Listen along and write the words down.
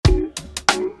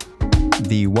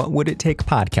The What Would It Take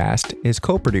podcast is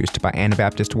co-produced by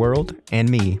Anabaptist World and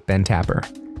me, Ben Tapper.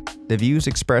 The views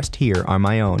expressed here are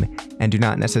my own and do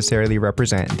not necessarily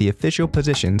represent the official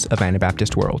positions of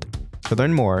Anabaptist World. To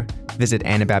learn more, visit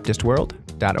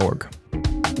anabaptistworld.org.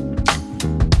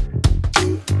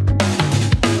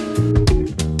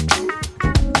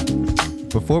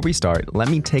 Before we start, let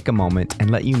me take a moment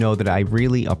and let you know that I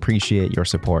really appreciate your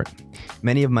support.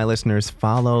 Many of my listeners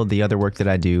follow the other work that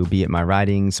I do, be it my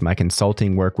writings, my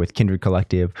consulting work with Kindred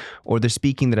Collective, or the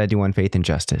speaking that I do on faith and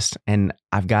justice. And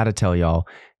I've got to tell y'all,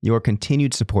 your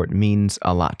continued support means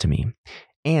a lot to me.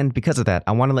 And because of that,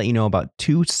 I want to let you know about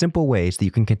two simple ways that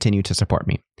you can continue to support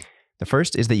me. The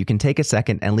first is that you can take a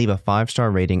second and leave a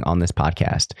 5-star rating on this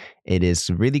podcast. It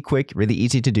is really quick, really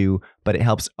easy to do, but it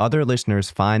helps other listeners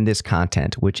find this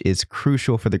content, which is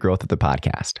crucial for the growth of the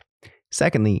podcast.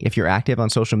 Secondly, if you're active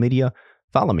on social media,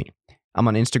 follow me. I'm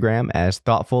on Instagram as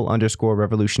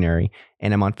thoughtful_revolutionary,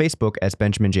 and I'm on Facebook as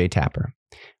Benjamin J. Tapper.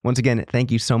 Once again,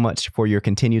 thank you so much for your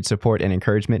continued support and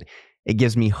encouragement. It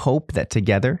gives me hope that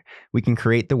together we can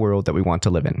create the world that we want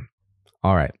to live in.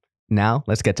 All right, now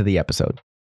let's get to the episode.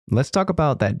 Let's talk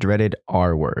about that dreaded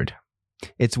R word.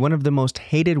 It's one of the most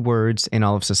hated words in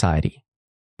all of society.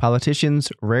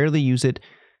 Politicians rarely use it,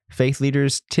 faith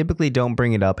leaders typically don't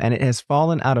bring it up, and it has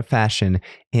fallen out of fashion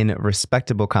in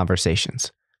respectable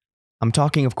conversations. I'm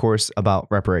talking, of course, about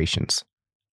reparations.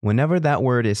 Whenever that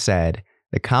word is said,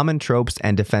 the common tropes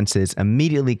and defenses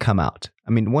immediately come out.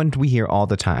 I mean, one we hear all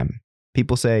the time.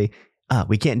 People say,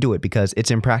 we can't do it because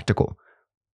it's impractical.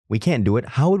 We can't do it.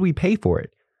 How would we pay for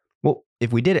it? Well,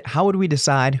 if we did it, how would we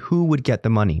decide who would get the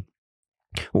money?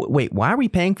 Wait, why are we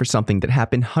paying for something that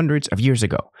happened hundreds of years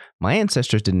ago? My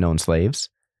ancestors didn't own slaves.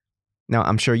 Now,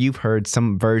 I'm sure you've heard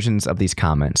some versions of these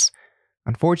comments.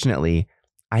 Unfortunately,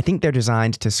 I think they're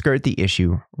designed to skirt the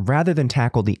issue rather than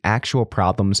tackle the actual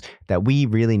problems that we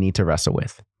really need to wrestle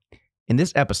with. In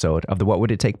this episode of the What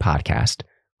Would It Take podcast,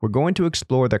 we're going to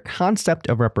explore the concept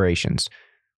of reparations.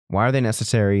 Why are they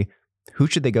necessary? Who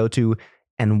should they go to?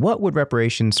 And what would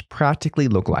reparations practically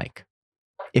look like?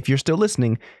 If you're still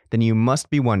listening, then you must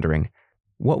be wondering,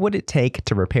 what would it take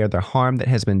to repair the harm that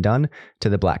has been done to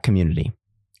the Black community?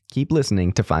 Keep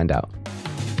listening to find out.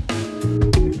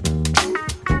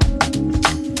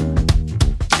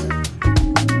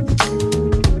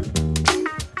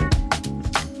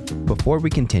 Before we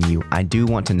continue, I do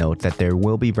want to note that there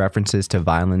will be references to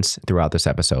violence throughout this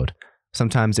episode.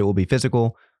 Sometimes it will be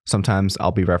physical. Sometimes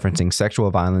I'll be referencing sexual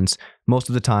violence. Most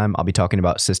of the time, I'll be talking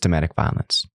about systematic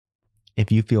violence.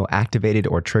 If you feel activated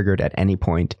or triggered at any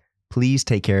point, please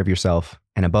take care of yourself,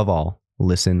 and above all,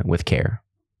 listen with care.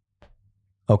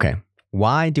 Okay,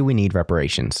 why do we need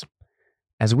reparations?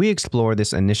 As we explore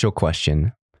this initial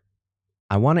question,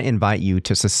 I want to invite you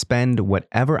to suspend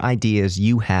whatever ideas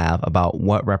you have about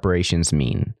what reparations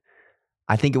mean.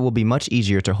 I think it will be much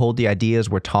easier to hold the ideas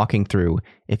we're talking through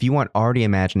if you aren't already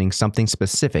imagining something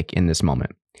specific in this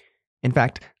moment. In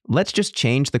fact, let's just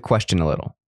change the question a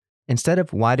little. Instead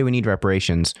of why do we need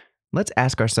reparations, let's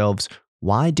ask ourselves,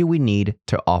 why do we need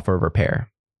to offer repair?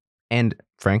 And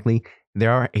frankly,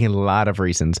 there are a lot of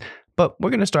reasons, but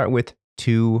we're going to start with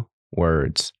 2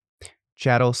 words: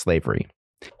 chattel slavery.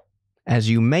 As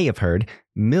you may have heard,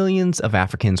 millions of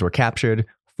Africans were captured,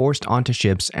 forced onto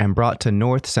ships, and brought to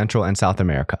North, Central, and South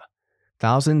America.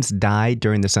 Thousands died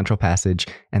during the Central Passage,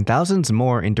 and thousands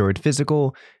more endured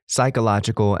physical,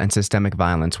 psychological, and systemic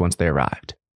violence once they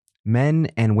arrived. Men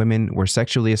and women were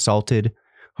sexually assaulted,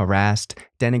 harassed,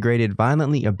 denigrated,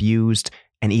 violently abused,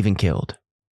 and even killed.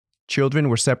 Children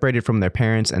were separated from their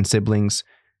parents and siblings.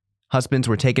 Husbands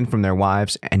were taken from their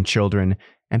wives and children,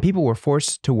 and people were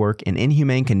forced to work in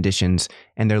inhumane conditions,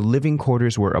 and their living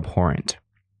quarters were abhorrent.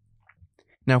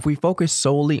 Now, if we focus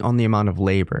solely on the amount of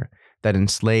labor that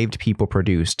enslaved people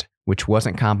produced, which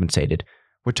wasn't compensated,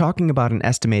 we're talking about an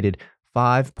estimated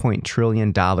 $5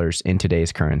 trillion in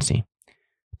today's currency.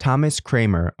 Thomas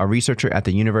Kramer, a researcher at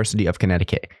the University of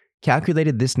Connecticut,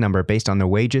 calculated this number based on the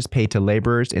wages paid to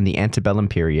laborers in the antebellum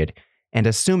period and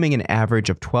assuming an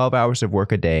average of 12 hours of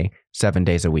work a day, 7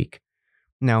 days a week.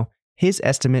 Now, his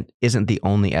estimate isn't the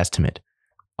only estimate.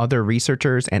 Other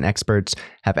researchers and experts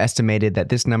have estimated that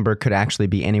this number could actually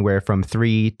be anywhere from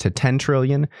 3 to 10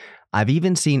 trillion. I've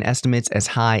even seen estimates as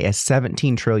high as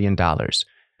 $17 trillion.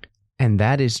 And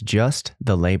that is just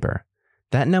the labor.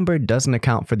 That number doesn't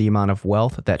account for the amount of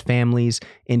wealth that families,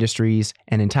 industries,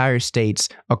 and entire states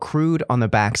accrued on the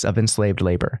backs of enslaved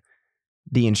labor.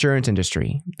 The insurance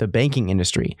industry, the banking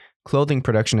industry, clothing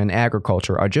production, and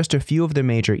agriculture are just a few of the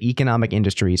major economic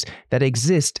industries that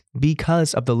exist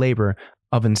because of the labor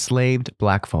of enslaved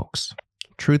Black folks.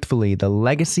 Truthfully, the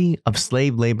legacy of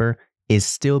slave labor is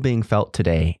still being felt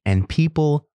today, and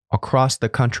people across the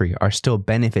country are still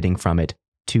benefiting from it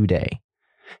today.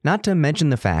 Not to mention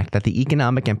the fact that the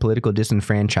economic and political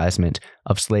disenfranchisement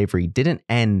of slavery didn't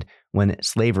end when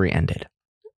slavery ended.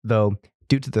 Though,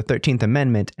 due to the 13th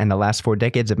Amendment and the last 4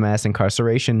 decades of mass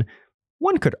incarceration,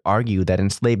 one could argue that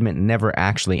enslavement never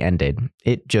actually ended.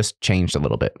 It just changed a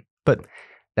little bit. But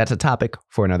that's a topic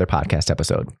for another podcast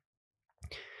episode.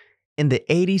 In the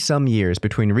 80-some years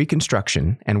between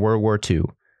Reconstruction and World War II,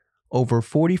 over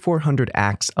 4,400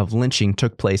 acts of lynching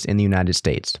took place in the United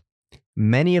States.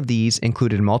 Many of these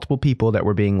included multiple people that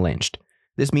were being lynched.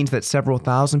 This means that several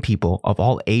thousand people of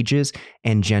all ages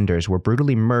and genders were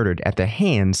brutally murdered at the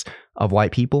hands of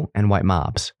white people and white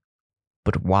mobs.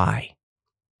 But why?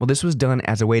 Well, this was done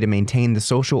as a way to maintain the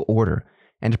social order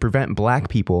and to prevent black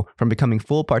people from becoming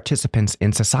full participants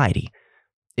in society.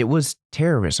 It was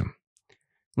terrorism.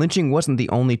 Lynching wasn't the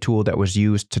only tool that was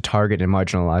used to target and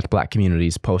marginalize black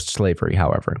communities post-slavery,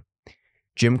 however.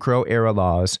 Jim Crow-era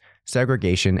laws,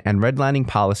 segregation, and redlining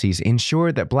policies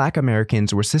ensured that black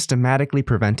Americans were systematically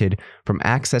prevented from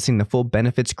accessing the full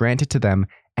benefits granted to them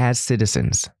as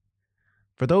citizens.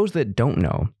 For those that don't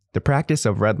know, the practice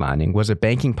of redlining was a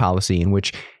banking policy in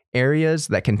which areas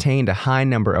that contained a high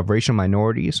number of racial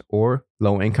minorities or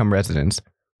low-income residents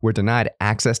were denied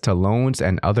access to loans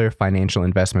and other financial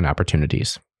investment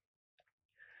opportunities.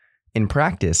 In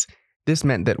practice, this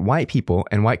meant that white people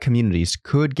and white communities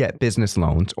could get business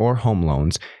loans or home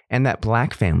loans, and that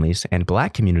black families and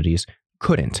black communities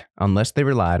couldn't unless they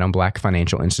relied on black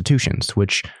financial institutions,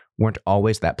 which weren't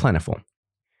always that plentiful.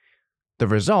 The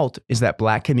result is that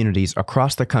black communities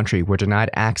across the country were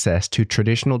denied access to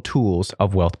traditional tools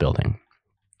of wealth building.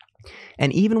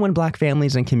 And even when black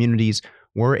families and communities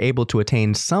were able to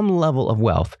attain some level of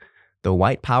wealth, the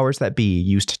white powers that be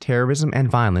used terrorism and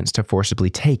violence to forcibly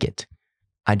take it.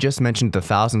 I just mentioned the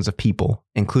thousands of people,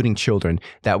 including children,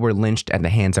 that were lynched at the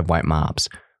hands of white mobs.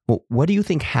 Well, what do you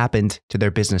think happened to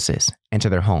their businesses and to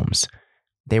their homes?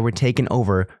 They were taken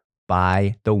over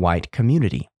by the white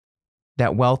community.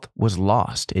 That wealth was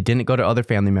lost. It didn't go to other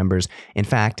family members. In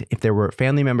fact, if there were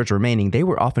family members remaining, they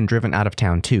were often driven out of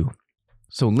town too.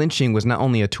 So lynching was not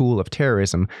only a tool of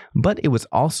terrorism, but it was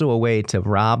also a way to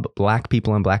rob black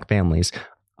people and black families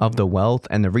of the wealth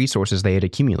and the resources they had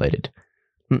accumulated.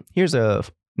 Here's a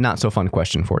not-so-fun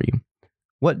question for you.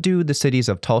 What do the cities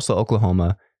of Tulsa,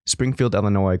 Oklahoma, Springfield,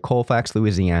 Illinois, Colfax,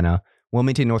 Louisiana,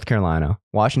 Wilmington, North Carolina,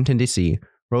 Washington, D.C.,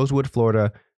 Rosewood,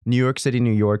 Florida, New York City,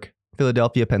 New York,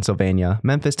 Philadelphia, Pennsylvania,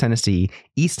 Memphis, Tennessee,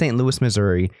 East St. Louis,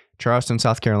 Missouri, Charleston,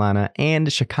 South Carolina,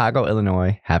 and Chicago,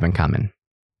 Illinois have in common?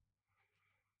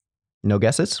 No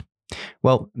guesses?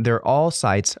 Well, they're all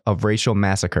sites of racial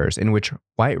massacres in which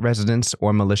white residents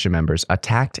or militia members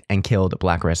attacked and killed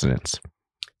black residents.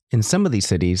 In some of these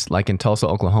cities, like in Tulsa,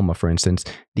 Oklahoma, for instance,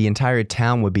 the entire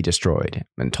town would be destroyed,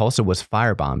 and Tulsa was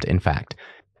firebombed, in fact.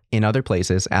 In other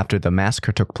places, after the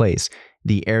massacre took place,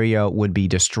 the area would be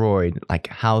destroyed, like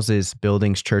houses,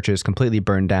 buildings, churches completely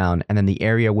burned down, and then the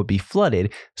area would be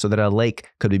flooded so that a lake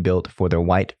could be built for their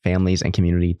white families and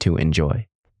community to enjoy.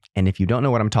 And if you don't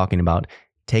know what I'm talking about,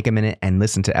 take a minute and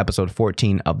listen to episode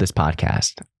 14 of this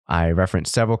podcast. I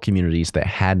referenced several communities that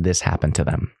had this happen to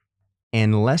them.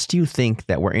 And lest you think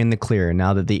that we're in the clear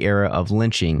now that the era of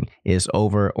lynching is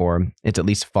over, or it's at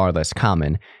least far less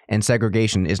common, and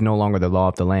segregation is no longer the law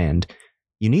of the land,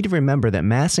 you need to remember that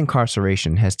mass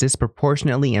incarceration has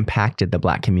disproportionately impacted the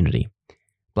black community.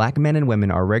 Black men and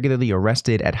women are regularly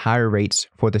arrested at higher rates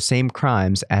for the same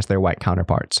crimes as their white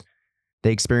counterparts.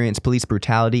 They experience police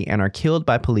brutality and are killed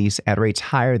by police at rates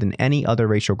higher than any other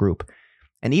racial group.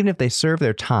 And even if they serve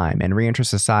their time and re-enter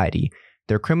society,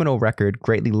 their criminal record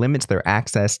greatly limits their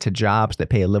access to jobs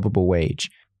that pay a livable wage.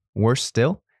 Worse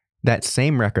still, that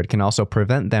same record can also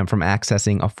prevent them from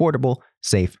accessing affordable,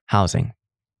 safe housing.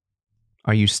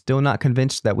 Are you still not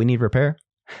convinced that we need repair?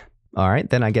 All right,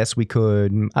 then I guess we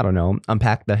could,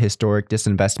 unpack the historic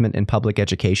disinvestment in public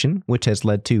education, which has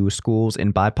led to schools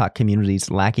in BIPOC communities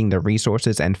lacking the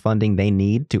resources and funding they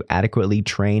need to adequately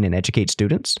train and educate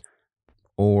students.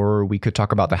 Or we could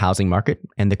talk about the housing market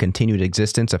and the continued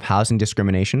existence of housing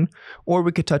discrimination. Or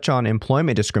we could touch on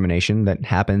employment discrimination that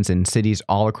happens in cities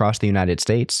all across the United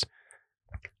States.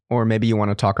 Or maybe you want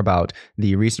to talk about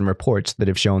the recent reports that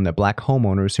have shown that black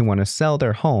homeowners who want to sell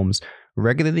their homes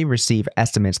regularly receive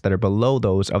estimates that are below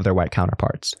those of their white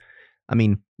counterparts. I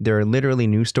mean, there are literally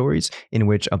news stories in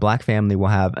which a black family will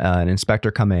have an inspector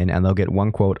come in and they'll get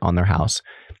one quote on their house.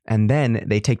 And then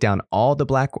they take down all the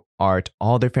black art,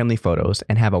 all their family photos,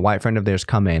 and have a white friend of theirs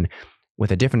come in with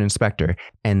a different inspector.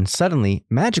 And suddenly,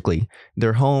 magically,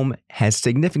 their home has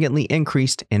significantly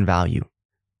increased in value.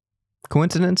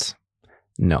 Coincidence?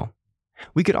 No.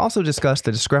 We could also discuss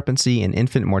the discrepancy in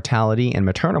infant mortality and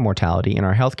maternal mortality in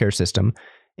our healthcare system,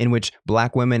 in which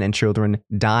Black women and children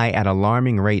die at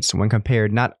alarming rates when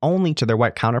compared not only to their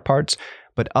white counterparts,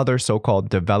 but other so-called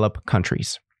developed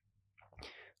countries.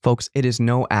 Folks, it is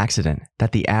no accident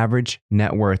that the average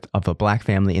net worth of a Black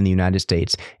family in the United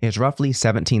States is roughly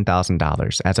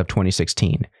 $17,000 as of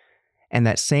 2016, and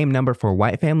that same number for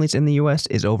white families in the US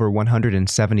is over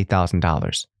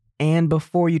 $170,000. And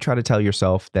before you try to tell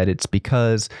yourself that it's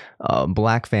because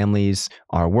Black families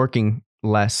are working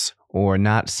less or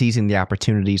not seizing the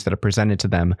opportunities that are presented to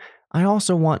them, I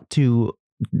also want to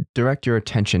direct your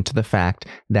attention to the fact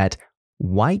that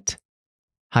white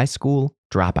high school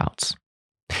dropouts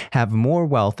have more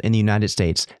wealth in the United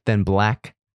States than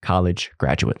Black college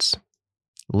graduates.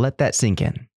 Let that sink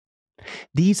in.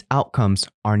 These outcomes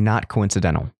are not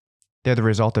coincidental. They're the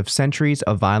result of centuries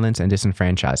of violence and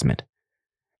disenfranchisement.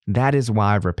 That is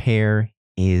why repair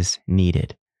is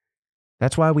needed.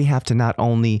 That's why we have to not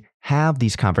only have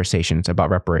these conversations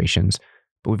about reparations,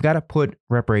 but we've got to put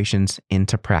reparations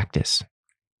into practice.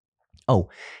 Oh,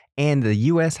 and the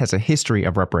U.S. has a history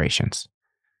of reparations.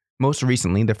 Most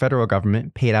recently, the federal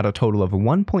government paid out a total of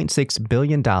 $1.6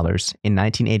 billion in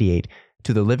 1988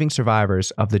 to the living survivors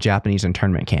of the Japanese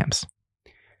internment camps.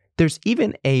 There's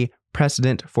even a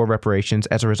precedent for reparations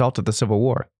as a result of the Civil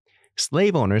War.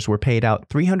 Slave owners were paid out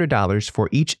 $300 for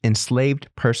each enslaved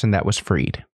person that was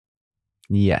freed.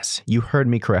 Yes, you heard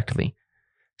me correctly.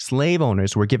 Slave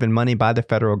owners were given money by the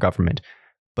federal government,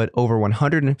 but over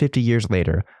 150 years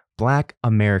later, Black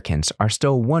Americans are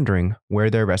still wondering where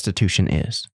their restitution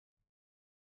is.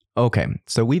 Okay,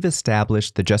 so we've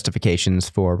established the justifications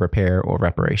for repair or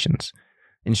reparations.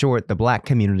 In short, the Black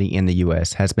community in the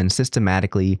U.S. has been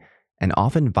systematically and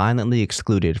often violently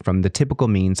excluded from the typical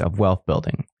means of wealth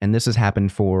building, and this has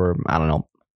happened for,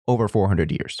 over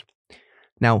 400 years.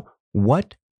 Now,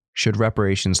 what should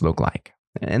reparations look like?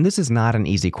 And this is not an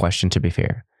easy question, to be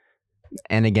fair.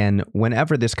 And again,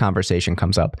 whenever this conversation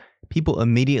comes up, people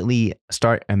immediately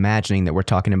start imagining that we're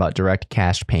talking about direct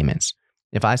cash payments.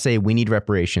 If I say we need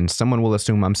reparations, someone will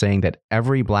assume I'm saying that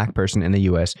every Black person in the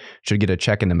U.S. should get a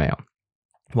check in the mail.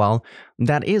 While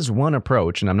that is one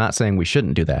approach, and I'm not saying we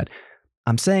shouldn't do that,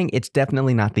 I'm saying it's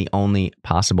definitely not the only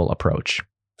possible approach.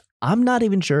 I'm not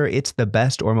even sure it's the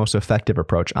best or most effective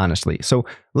approach, honestly. So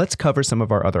let's cover some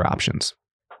of our other options.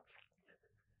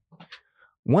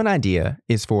 One idea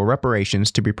is for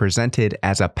reparations to be presented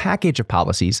as a package of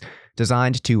policies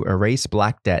designed to erase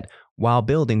Black debt while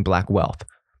building Black wealth.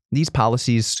 These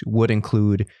policies would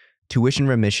include tuition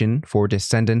remission for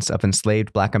descendants of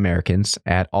enslaved Black Americans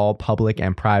at all public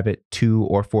and private 2-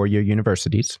 or 4-year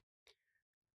universities,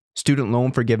 student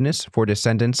loan forgiveness for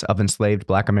descendants of enslaved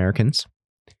Black Americans,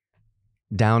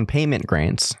 down payment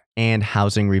grants and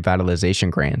housing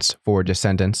revitalization grants for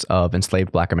descendants of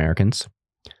enslaved Black Americans,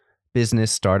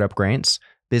 business startup grants,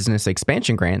 business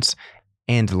expansion grants,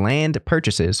 and land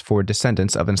purchases for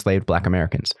descendants of enslaved Black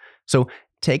Americans. So,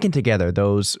 taken together,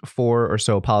 those 4 or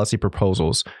so policy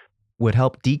proposals would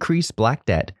help decrease Black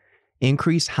debt,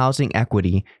 increase housing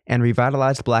equity, and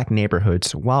revitalize Black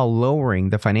neighborhoods while lowering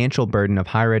the financial burden of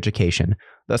higher education,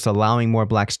 thus allowing more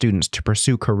Black students to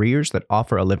pursue careers that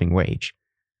offer a living wage.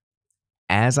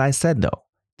 As I said, though,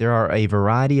 there are a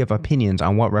variety of opinions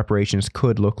on what reparations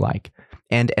could look like,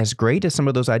 and as great as some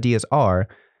of those ideas are,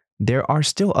 there are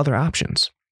still other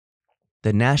options.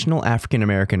 The National African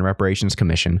American Reparations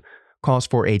Commission calls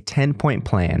for a 10-point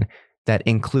plan that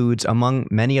includes, among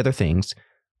many other things,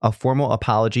 a formal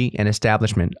apology and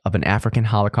establishment of an African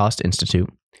Holocaust Institute,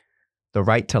 the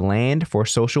right to land for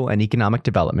social and economic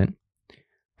development,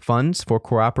 funds for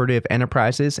cooperative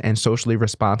enterprises and socially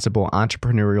responsible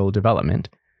entrepreneurial development,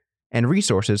 and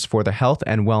resources for the health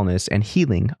and wellness and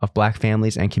healing of Black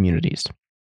families and communities.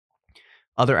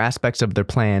 Other aspects of their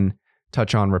plan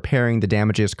touch on repairing the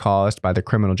damages caused by the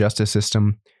criminal justice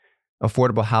system,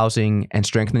 affordable housing, and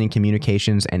strengthening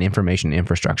communications and information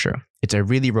infrastructure. It's a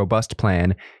really robust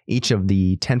plan. Each of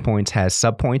the 10 points has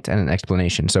subpoints and an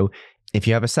explanation. So if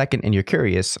you have a second and you're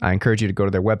curious, I encourage you to go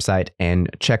to their website and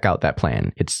check out that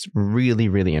plan. It's really,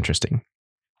 really interesting.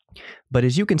 But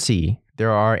as you can see,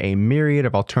 there are a myriad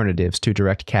of alternatives to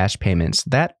direct cash payments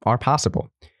that are possible.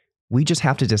 We just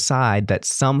have to decide that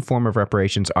some form of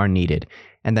reparations are needed,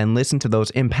 and then listen to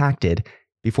those impacted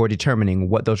before determining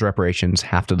what those reparations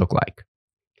have to look like.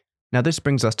 Now, this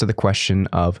brings us to the question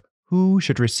of who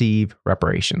should receive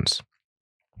reparations.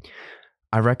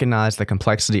 I recognize the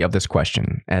complexity of this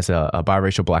question as a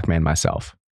biracial Black man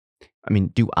myself. I mean,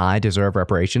 do I deserve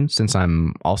reparations since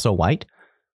I'm also white?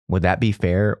 Would that be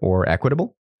fair or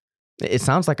equitable? It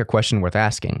sounds like a question worth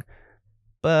asking.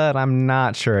 but I'm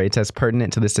not sure it's as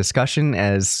pertinent to this discussion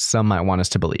as some might want us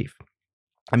to believe.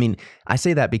 I mean, I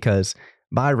say that because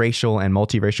biracial and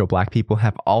multiracial Black people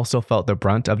have also felt the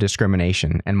brunt of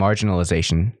discrimination and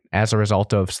marginalization as a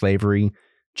result of slavery,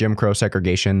 Jim Crow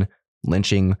segregation,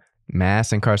 lynching,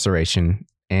 mass incarceration,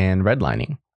 and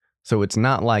redlining. So it's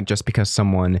not like just because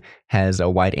someone has a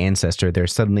white ancestor, they're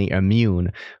suddenly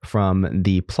immune from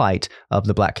the plight of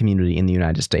the Black community in the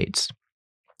United States.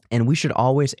 And we should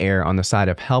always err on the side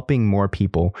of helping more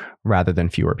people rather than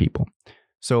fewer people.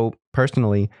 So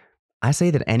personally, I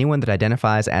say that anyone that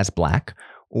identifies as Black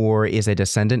or is a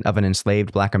descendant of an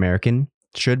enslaved Black American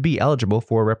should be eligible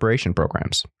for reparation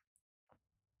programs.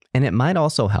 And it might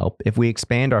also help if we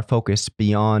expand our focus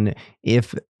beyond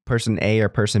if person A or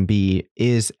person B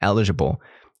is eligible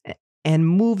and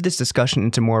move this discussion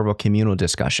into more of a communal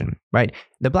discussion, right?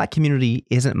 The Black community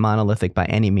isn't monolithic by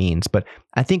any means, but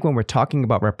I think when we're talking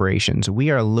about reparations,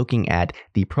 we are looking at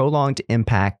the prolonged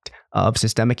impact of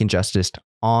systemic injustice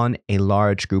on a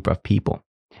large group of people.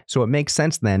 So it makes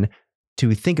sense then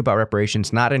to think about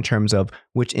reparations not in terms of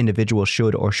which individual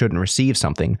should or shouldn't receive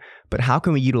something, but how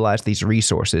can we utilize these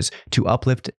resources to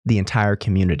uplift the entire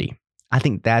community? I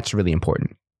think that's really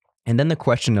important. And then the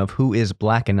question of who is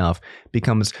Black enough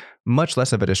becomes much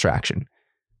less of a distraction.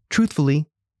 Truthfully,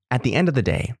 at the end of the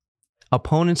day,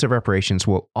 opponents of reparations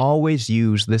will always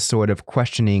use this sort of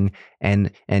questioning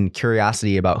and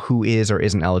curiosity about who is or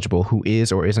isn't eligible, who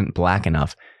is or isn't Black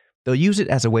enough. They'll use it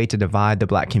as a way to divide the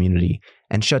Black community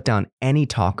and shut down any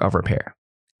talk of repair.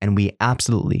 And we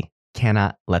absolutely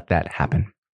cannot let that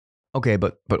happen. Okay,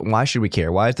 but why should we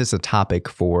care? Why is this a topic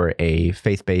for a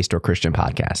faith-based or Christian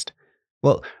podcast?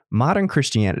 Well, modern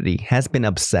Christianity has been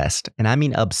obsessed, and I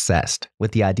mean obsessed,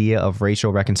 with the idea of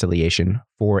racial reconciliation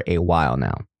for a while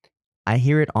now. I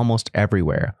hear it almost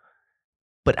everywhere.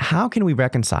 But how can we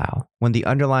reconcile when the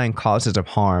underlying causes of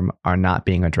harm are not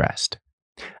being addressed?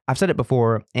 I've said it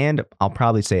before, and I'll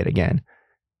probably say it again.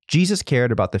 Jesus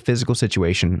cared about the physical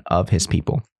situation of his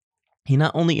people. He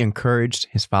not only encouraged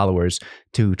his followers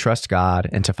to trust God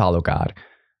and to follow God,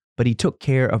 but he took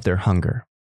care of their hunger,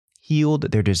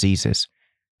 healed their diseases,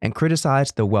 and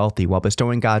criticized the wealthy while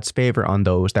bestowing God's favor on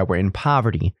those that were in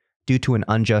poverty due to an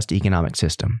unjust economic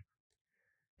system.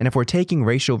 And if we're taking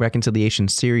racial reconciliation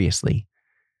seriously,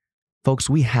 folks,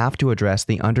 we have to address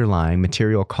the underlying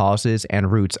material causes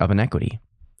and roots of inequity.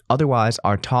 Otherwise,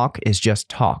 our talk is just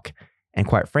talk, and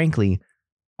quite frankly,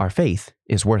 our faith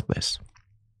is worthless.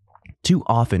 Too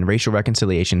often, racial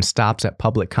reconciliation stops at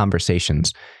public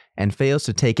conversations and fails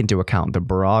to take into account the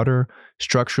broader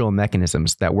structural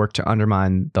mechanisms that work to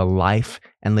undermine the life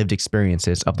and lived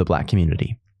experiences of the Black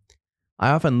community.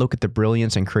 I often look at the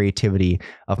brilliance and creativity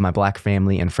of my Black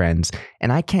family and friends,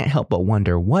 and I can't help but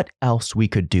wonder what else we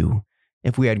could do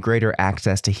if we had greater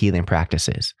access to healing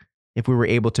practices, if we were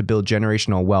able to build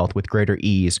generational wealth with greater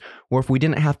ease, or if we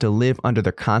didn't have to live under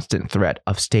the constant threat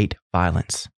of state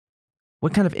violence.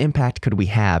 What kind of impact could we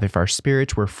have if our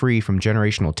spirits were free from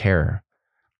generational terror?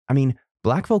 I mean,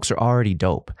 Black folks are already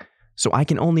dope, so I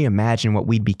can only imagine what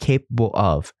we'd be capable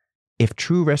of if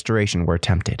true restoration were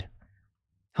attempted.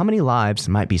 How many lives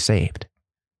might be saved?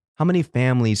 How many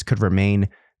families could remain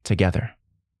together?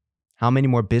 How many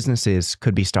more businesses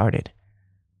could be started?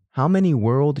 How many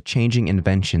world-changing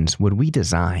inventions would we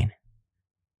design?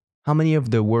 How many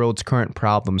of the world's current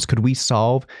problems could we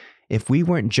solve if we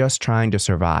weren't just trying to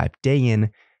survive day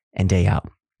in and day out?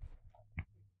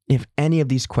 If any of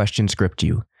these questions gripped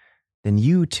you, then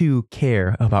you too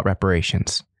care about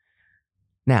reparations.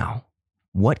 Now,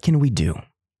 what can we do?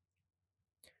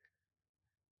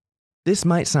 This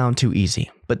might sound too easy,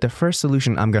 but the first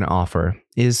solution I'm going to offer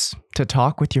is to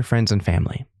talk with your friends and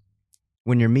family.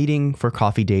 When you're meeting for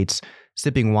coffee dates,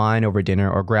 sipping wine over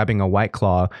dinner, or grabbing a White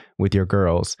Claw with your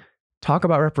girls, talk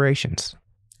about reparations.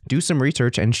 Do some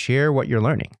research and share what you're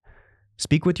learning.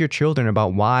 Speak with your children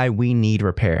about why we need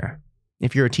repair.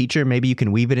 If you're a teacher, maybe you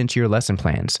can weave it into your lesson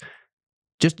plans.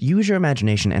 Just use your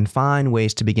imagination and find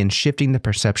ways to begin shifting the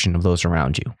perception of those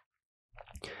around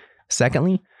you.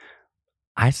 Secondly,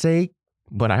 I say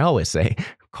what I always say,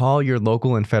 call your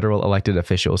local and federal elected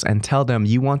officials and tell them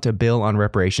you want a bill on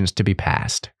reparations to be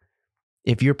passed.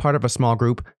 If you're part of a small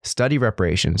group, study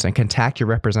reparations and contact your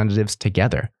representatives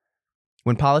together.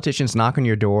 When politicians knock on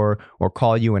your door or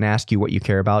call you and ask you what you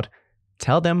care about,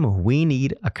 tell them we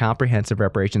need a comprehensive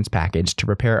reparations package to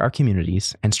repair our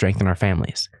communities and strengthen our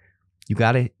families. You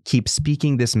got to keep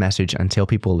speaking this message until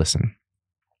people listen.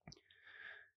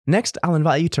 Next, I'll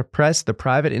invite you to press the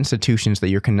private institutions that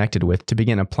you're connected with to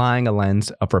begin applying a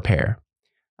lens of repair.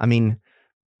 I mean,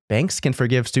 banks can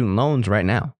forgive student loans right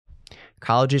now.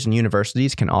 Colleges and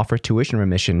universities can offer tuition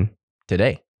remission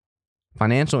today.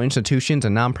 Financial institutions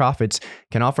and nonprofits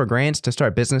can offer grants to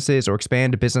start businesses or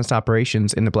expand business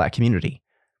operations in the Black community.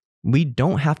 We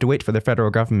don't have to wait for the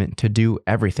federal government to do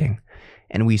everything,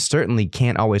 and we certainly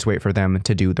can't always wait for them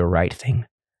to do the right thing.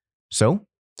 So,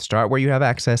 start where you have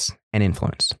access and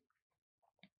influence.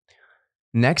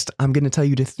 Next, I'm going to tell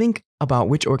you to think about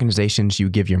which organizations you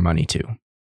give your money to.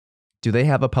 Do they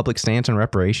have a public stance on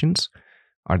reparations?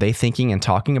 Are they thinking and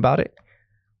talking about it?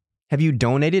 Have you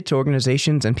donated to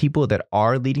organizations and people that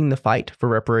are leading the fight for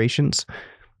reparations?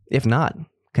 If not,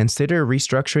 consider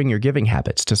restructuring your giving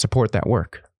habits to support that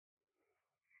work.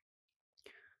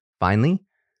 Finally,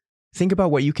 think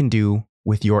about what you can do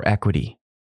with your equity,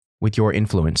 with your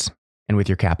influence, and with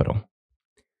your capital.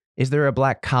 Is there a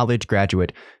Black college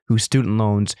graduate whose student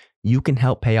loans you can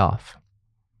help pay off?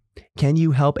 Can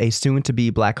you help a soon-to-be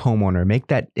Black homeowner make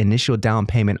that initial down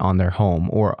payment on their home?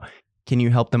 Or can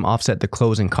you help them offset the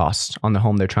closing costs on the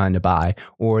home they're trying to buy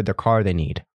or the car they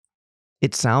need?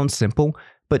 It sounds simple,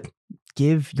 but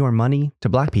give your money to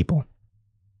Black people.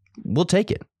 We'll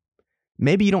take it.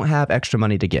 Maybe you don't have extra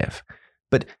money to give,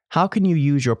 but how can you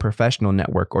use your professional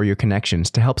network or your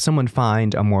connections to help someone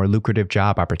find a more lucrative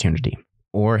job opportunity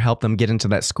or help them get into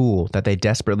that school that they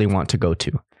desperately want to go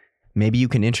to? Maybe you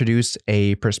can introduce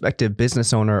a prospective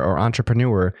business owner or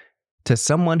entrepreneur to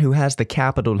someone who has the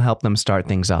capital to help them start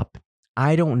things up.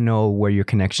 I don't know where your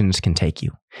connections can take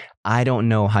you. I don't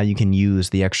know how you can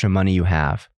use the extra money you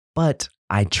have, but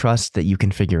I trust that you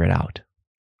can figure it out.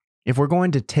 If we're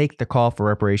going to take the call for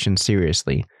reparations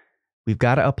seriously, we've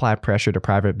got to apply pressure to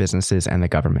private businesses and the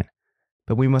government,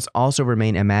 but we must also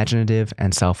remain imaginative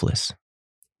and selfless.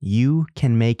 You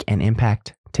can make an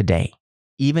impact today,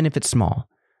 even if it's small.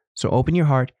 So open your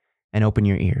heart and open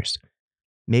your ears.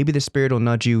 Maybe the Spirit will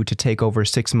nudge you to take over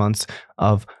 6 months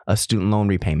of a student loan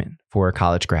repayment for a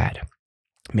college grad.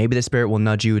 Maybe the Spirit will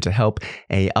nudge you to help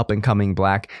a up-and-coming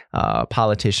Black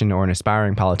politician or an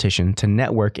aspiring politician to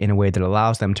network in a way that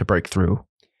allows them to break through.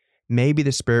 Maybe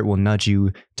the Spirit will nudge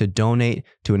you to donate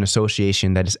to an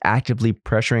association that is actively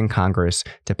pressuring Congress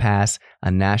to pass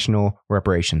a national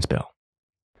reparations bill.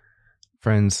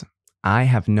 Friends, I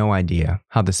have no idea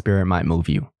how the Spirit might move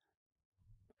you.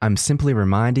 I'm simply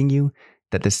reminding you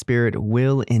that the Spirit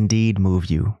will indeed move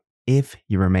you if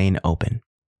you remain open.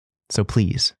 So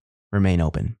please, remain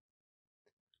open.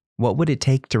 What would it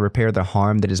take to repair the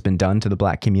harm that has been done to the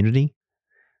Black community?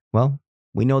 Well,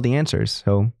 we know the answers,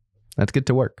 so let's get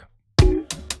to work.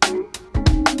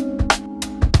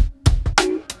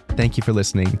 Thank you for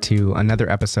listening to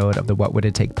another episode of the What Would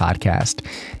It Take podcast.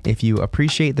 If you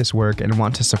appreciate this work and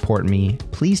want to support me,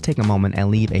 please take a moment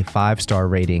and leave a 5-star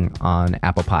rating on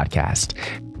Apple Podcast.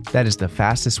 That is the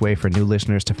fastest way for new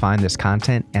listeners to find this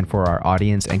content and for our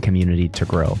audience and community to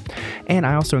grow. And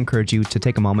I also encourage you to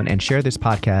take a moment and share this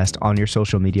podcast on your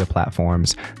social media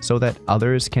platforms so that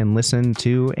others can listen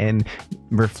to and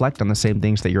reflect on the same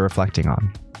things that you're reflecting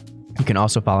on. You can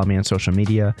also follow me on social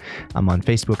media. I'm on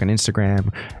Facebook and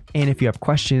Instagram. And if you have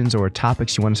questions or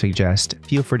topics you want to suggest,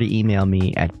 feel free to email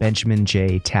me at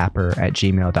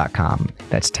benjaminjtapper@gmail.com.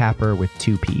 That's Tapper with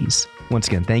 2 P's. Once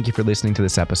again, thank you for listening to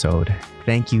this episode.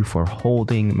 Thank you for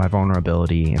holding my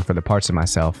vulnerability and for the parts of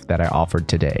myself that I offered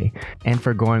today, and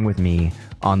for going with me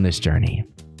on this journey.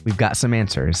 We've got some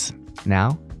answers.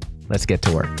 Now, let's get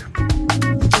to work.